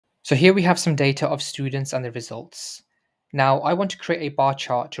So here we have some data of students and the results. Now I want to create a bar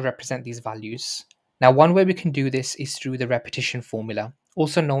chart to represent these values. Now one way we can do this is through the repetition formula,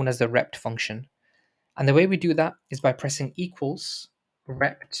 also known as the REPT function. And the way we do that is by pressing equals,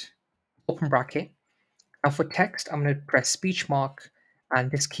 REPT, open bracket. Now for text, I'm going to press speech mark and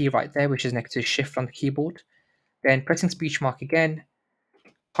this key right there, which is next to shift on the keyboard. Then pressing speech mark again,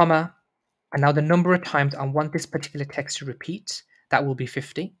 comma, and now the number of times I want this particular text to repeat, that will be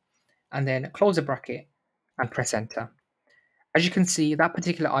 50. And then close the bracket and press enter. As you can see, that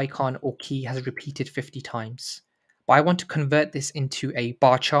particular icon or key has repeated 50 times. But I want to convert this into a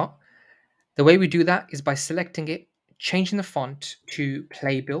bar chart. The way we do that is by selecting it, changing the font to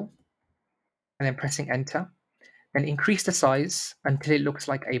playbill, and then pressing enter. Then increase the size until it looks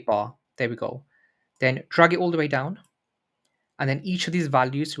like a bar. There we go. Then drag it all the way down. And then each of these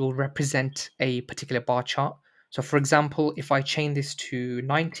values will represent a particular bar chart. So for example, if I change this to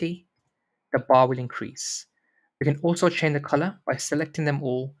 90, the bar will increase. We can also change the color by selecting them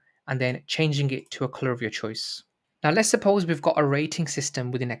all and then changing it to a color of your choice. Now let's suppose we've got a rating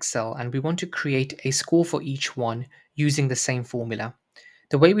system within Excel and we want to create a score for each one using the same formula.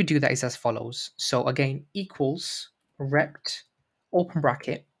 The way we do that is as follows. So again, equals, rept, open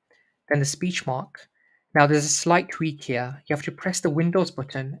bracket, then the speech mark. Now there's a slight tweak here. You have to press the Windows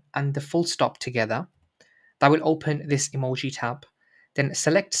button and the full stop together. That will open this emoji tab. Then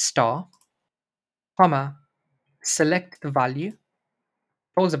select star, comma, select the value,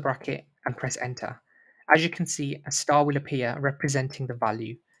 close the bracket and press enter. As you can see, a star will appear representing the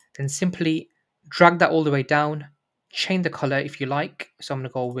value. Then simply drag that all the way down, change the color if you like. So I'm going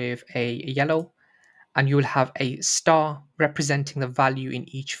to go with a yellow, and you will have a star representing the value in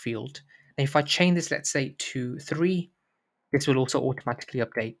each field. Now if I change this, let's say to 3, this will also automatically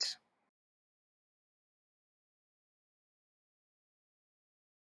update.